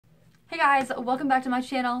Hey guys, welcome back to my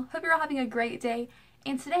channel. Hope you're all having a great day.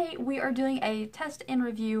 And today we are doing a test and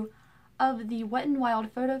review of the Wet n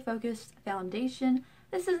Wild PhotoFocus foundation.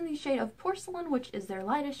 This is in the shade of Porcelain, which is their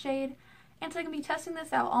lightest shade. And so I'm going to be testing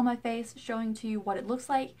this out on my face, showing to you what it looks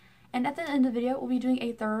like. And at the end of the video, we'll be doing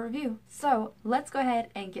a thorough review. So let's go ahead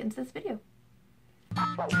and get into this video.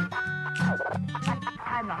 I'm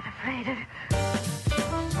not afraid.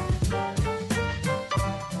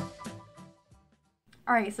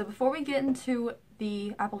 Alright, so before we get into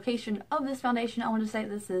the application of this foundation, I want to say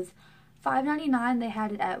this is $5.99. They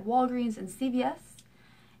had it at Walgreens and CVS,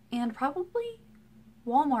 and probably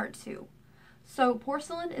Walmart too. So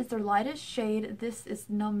Porcelain is their lightest shade. This is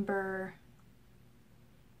number,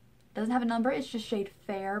 doesn't have a number, it's just shade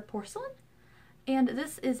Fair Porcelain. And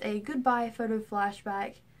this is a goodbye photo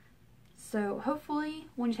flashback. So hopefully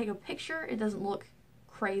when you take a picture, it doesn't look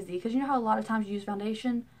crazy. Because you know how a lot of times you use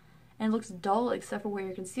foundation and it looks dull except for where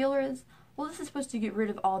your concealer is? Well, this is supposed to get rid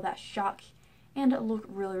of all that shock and look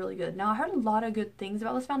really, really good. Now, I heard a lot of good things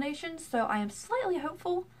about this foundation, so I am slightly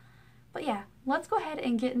hopeful. But yeah, let's go ahead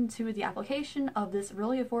and get into the application of this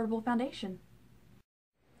really affordable foundation.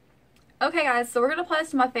 Okay guys, so we're going to apply this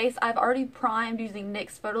to my face. I've already primed using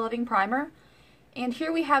NYX's Photo Loving Primer. And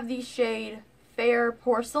here we have the shade Fair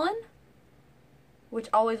Porcelain, which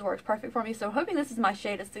always works perfect for me. So I'm hoping this is my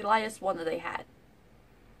shade. It's the lightest one that they had.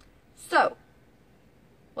 So,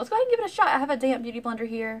 let's go ahead and give it a shot. I have a damp beauty blender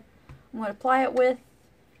here. I'm going to apply it with,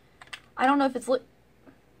 I don't know if it's there's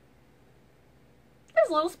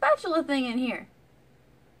a little spatula thing in here.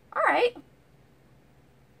 Alright.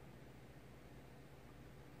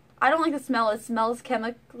 I don't like the smell. It smells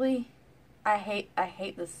chemically. I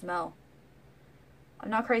hate the smell. I'm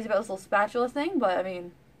not crazy about this little spatula thing, but I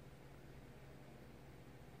mean,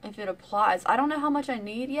 if it applies, I don't know how much I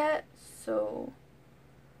need yet, so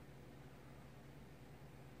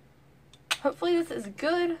hopefully this is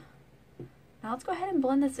good. Now let's go ahead and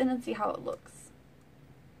blend this in and see how it looks.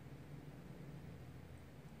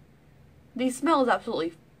 The smell is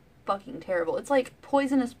absolutely fucking terrible. It's like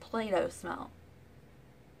poisonous Play-Doh smell.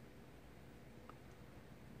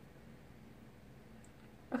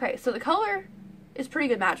 Okay, so the color is a pretty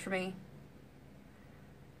good match for me.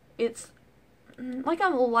 It's like a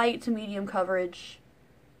light to medium coverage.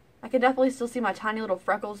 I can definitely still see my tiny little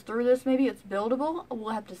freckles through this. Maybe it's buildable.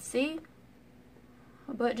 We'll have to see.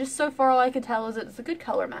 But just so far all I can tell is it's a good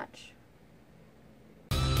color match.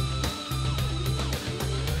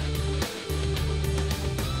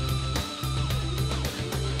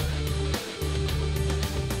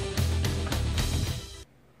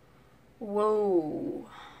 Whoa.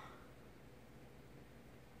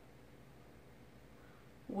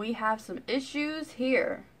 We have some issues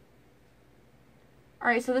here.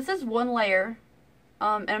 Alright, so this is one layer,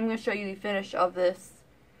 and I'm going to show you the finish of this.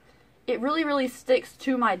 It really sticks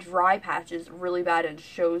to my dry patches really bad and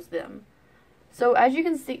shows them. So as you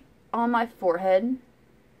can see on my forehead,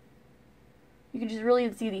 you can just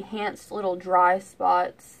really see the enhanced little dry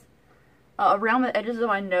spots. Around the edges of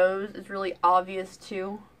my nose is really obvious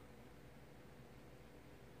too.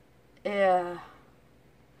 Yeah.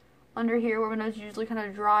 Under here where my nose is usually kind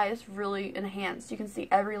of dry, it's really enhanced. You can see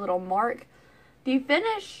every little mark. The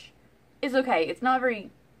finish is okay. It's not very,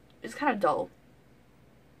 it's kind of dull.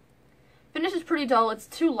 Finish is pretty dull. It's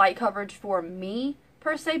too light coverage for me,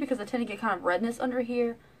 per se, because I tend to get kind of redness under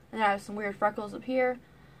here. And then I have some weird freckles up here.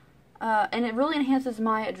 And it really enhances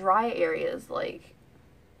my dry areas, like,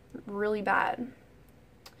 really bad.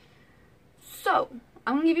 So,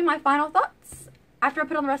 I'm going to give you my final thoughts after I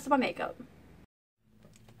put on the rest of my makeup.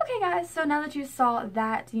 Okay guys, so now that you saw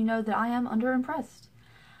that, you know that I am underimpressed.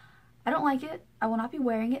 I don't like it. I will not be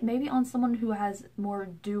wearing it. Maybe on someone who has more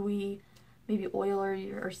dewy, maybe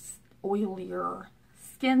oilier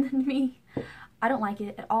skin than me. I don't like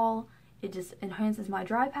it at all. It just enhances my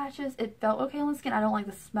dry patches. It felt okay on the skin. I don't like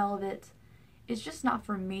the smell of it. It's just not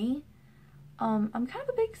for me. I'm kind of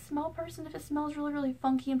a big smell person. If it smells really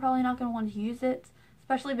funky, I'm probably not going to want to use it.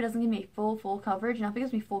 Especially if it doesn't give me full coverage. Now if it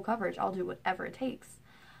gives me full coverage, I'll do whatever it takes.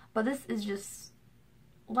 But this is just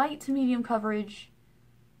light to medium coverage,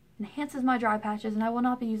 enhances my dry patches, and I will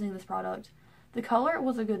not be using this product. The color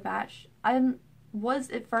was a good match. I was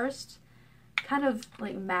at first kind of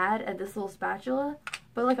like mad at this little spatula,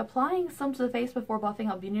 but like applying some to the face before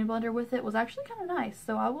buffing out Beauty Blender with it was actually kind of nice,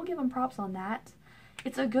 so I will give them props on that.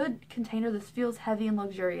 It's a good container. This feels heavy and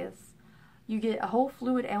luxurious. You get a whole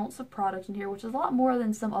fluid ounce of product in here, which is a lot more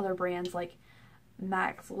than some other brands like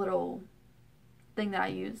MAC's little thing that I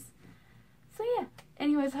use. So yeah,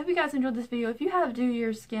 anyways, I hope you guys enjoyed this video. If you have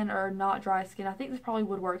dewier skin or not dry skin, I think this probably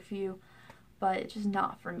would work for you, but it's just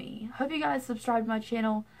not for me. I hope you guys subscribe to my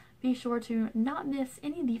channel, be sure to not miss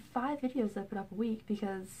any of the 5 videos I put up a week,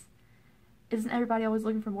 because isn't everybody always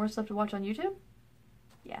looking for more stuff to watch on YouTube?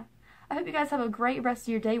 Yeah. I hope you guys have a great rest of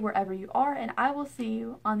your day wherever you are, and I will see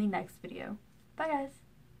you on the next video. Bye guys!